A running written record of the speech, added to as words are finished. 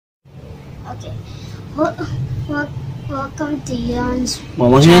Okay. Welcome to Yon's.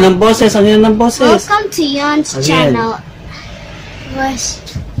 Ang hina ng boses, ang hina ng boses. Welcome to Yon's channel.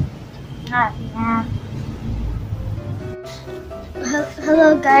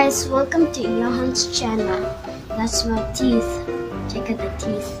 Hello guys, welcome to Johan's channel. That's my teeth. Check out the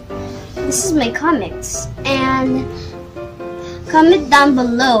teeth. This is my comics, and comment down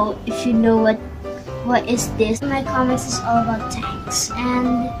below if you know what is this. My comics is all about tanks,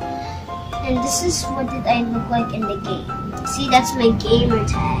 and this is what did I look like in the game. See, that's my gamer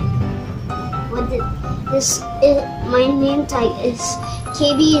tag. My name tag is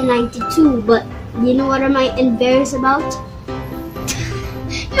KB92, but you know what am I embarrassed about?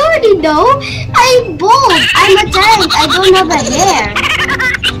 You already know. I'm bald. I'm a tank. I don't have a hair.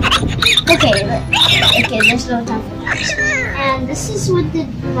 Okay, there's no time for that. And this is what did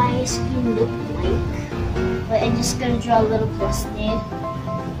my screen look like. But I'm just gonna draw a little plus there.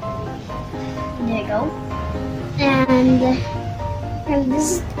 There you go. And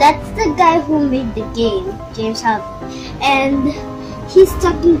that's the guy who made the game, James Houghton. And he's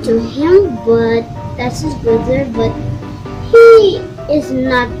talking to him, but that's his brother, but he is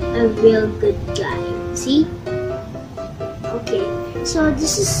not a real good guy. See? Okay, so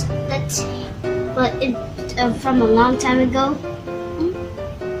that's but it from a long time ago,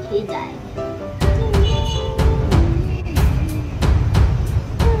 he died.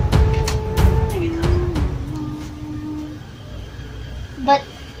 But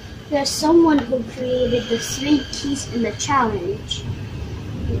there's someone who created the 3 keys in the challenge.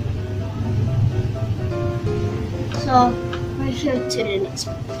 So we're here to the next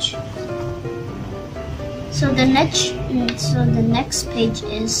page. So the next page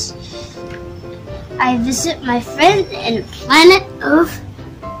is I visit my friend in Planet of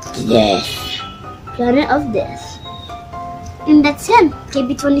Death. Planet of Death. And that's him,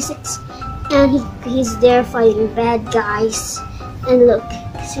 KB26. And he's there fighting bad guys. And look,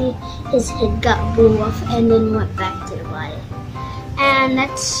 see, his head got blew off and then went back to the body. And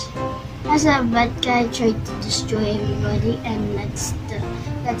that's a bad guy tried to destroy everybody, and that's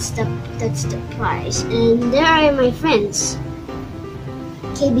the prize. And there are my friends.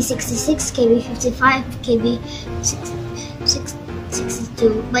 KB66, KB55,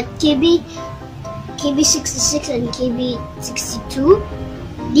 KB62. But KB66 and KB62,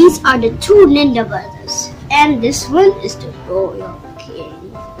 these are the 2 Ninja brothers. And this one is the Royal King,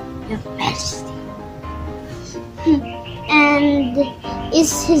 Your Majesty. And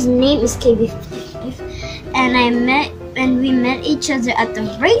his name is KB55. And we met each other at the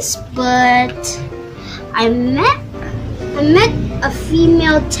race, but I met a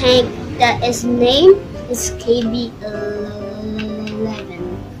female tank that his name is KB11.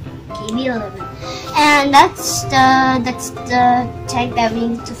 KB11. And that's the tank that we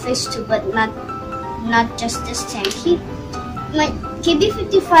need to fish to, but not just this tank. My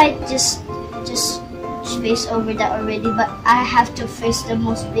KB55 just faced over that already, but I have to face the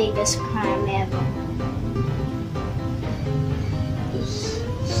most biggest crime ever.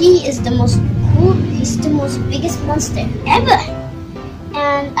 He's the most biggest monster ever.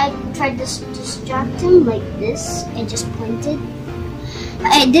 And I tried to distract him like this. I just pointed.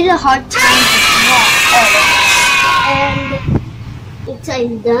 I did a hard time to walk, and if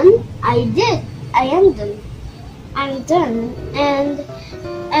I'm done, I am done. I'm done, and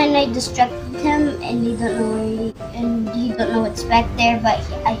I distracted him, and he don't know what's back there. But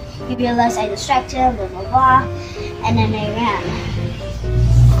he realized I distracted him, blah blah blah, and then I ran.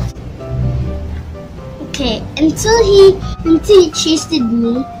 Okay, until he chased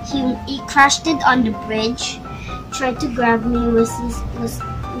me, he crashed it on the bridge. Tried to grab me with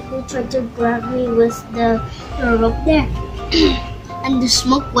the rope there. And the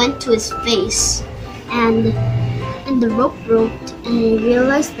smoke went to his face, and the rope broke, and I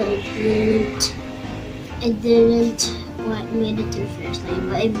realized that it didn't made it to the finish line.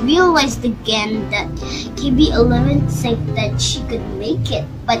 But I realized again that KB11 said that she could make it,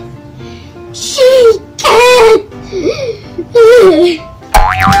 but she can't.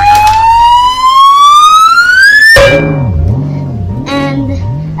 And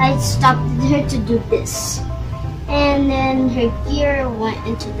I stopped her to do this. And then her gear went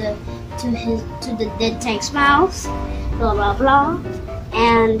into the dead tank's mouth, blah blah blah,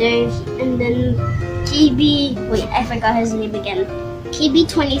 and then I forgot his name again.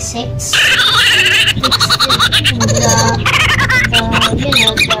 KB26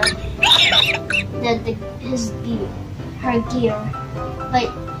 her gear, but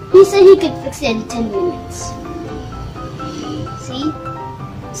he said he could fix it in 10 minutes.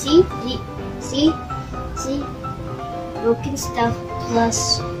 See. Broken stuff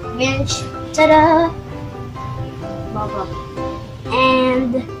plus wrench Ta-da! Blah, blah.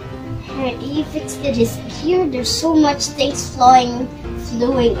 And he fixed it. His ear. There's so much things flying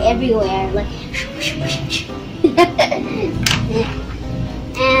everywhere. Like,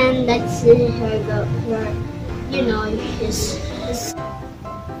 and that's her. You know,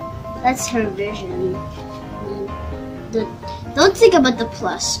 that's her vision. Don't think about the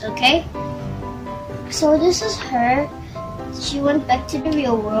plus, okay? So this is her. She went back to the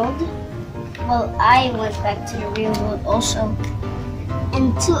real world. Well, I went back to the real world also.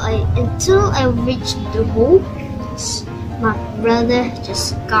 Until I reached the boat, my brother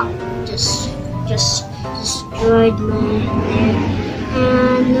just destroyed my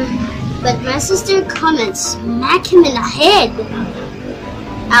there. But my sister come and smack him in the head.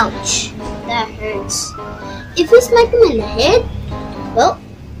 Ouch, that hurts. If we smack him in the head, well,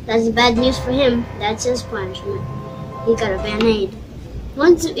 that's bad news for him. That's his punishment. He got a band-aid.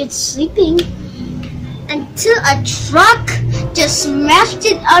 Once it's sleeping, until a truck just smashed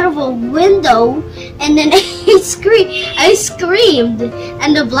it out of a window, and then I screamed,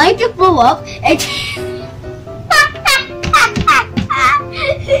 and the blanket blew up, and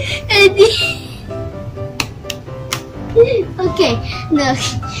okay, no.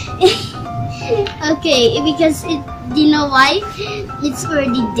 Okay, because you know why? It's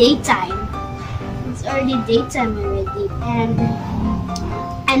already daytime. It's already daytime already,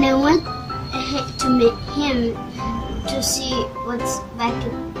 and I went to meet him to see what's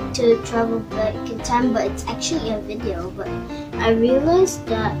to travel back in time, but it's actually a video. But I realized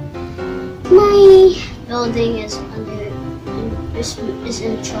that my building is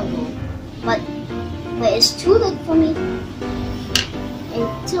in trouble, but it's too late for me.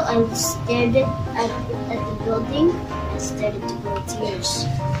 Until I stared at the building, I started to grow tears.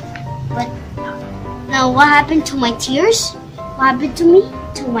 But now, what happened to my tears? What happened to me?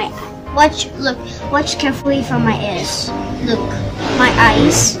 To my eye. Watch carefully from my ears. Look, my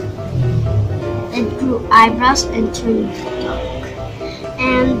eyes. It grew eyebrows and turned dark.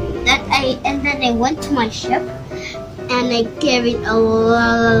 And then I went to my ship, and I carried a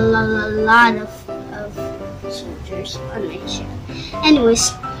lot of soldiers on my ship.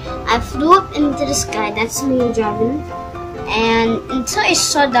 Anyways, I flew up into the sky. That's me driving. And until I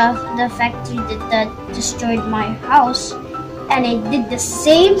saw the factory that destroyed my house, and I did the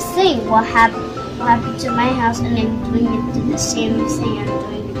same thing. What happened to my house, and I'm doing it to the same thing. I'm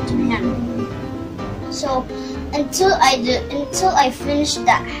doing it to him. So until I finished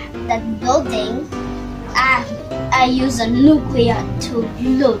that building, I used a nuclear to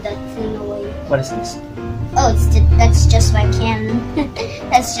blow that thing away. What is this? Oh, that's just my cannon.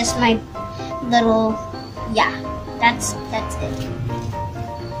 That's just my little, yeah. That's it.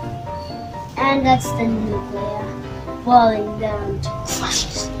 And that's the nuclear falling down to crush.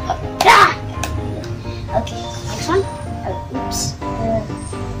 Okay, next one. Oops.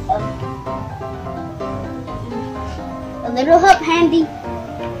 A little help handy.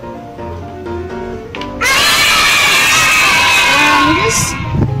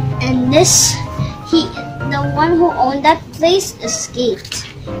 And this, the one who owned that place escaped.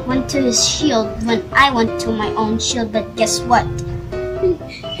 Went to his shield when I went to my own shield, but guess what?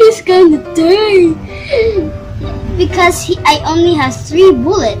 He's gonna die because I only have 3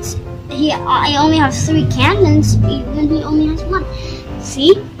 bullets. I only have 3 cannons, even he only has 1.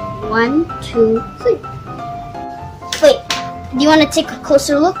 See? 1, 2, 3. Wait, do you want to take a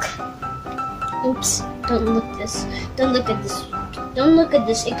closer look? Oops! Don't look at this. Don't look at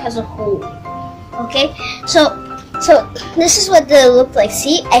this. It has a hole. Okay, so this is what they look like.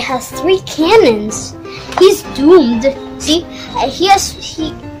 See, I have 3 cannons. He's doomed. See, he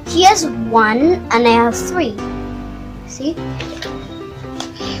has 1, and I have 3. See,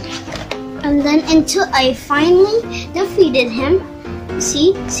 and then until I finally defeated him.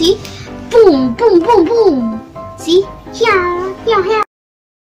 See, boom, boom, boom, boom. See, yeah.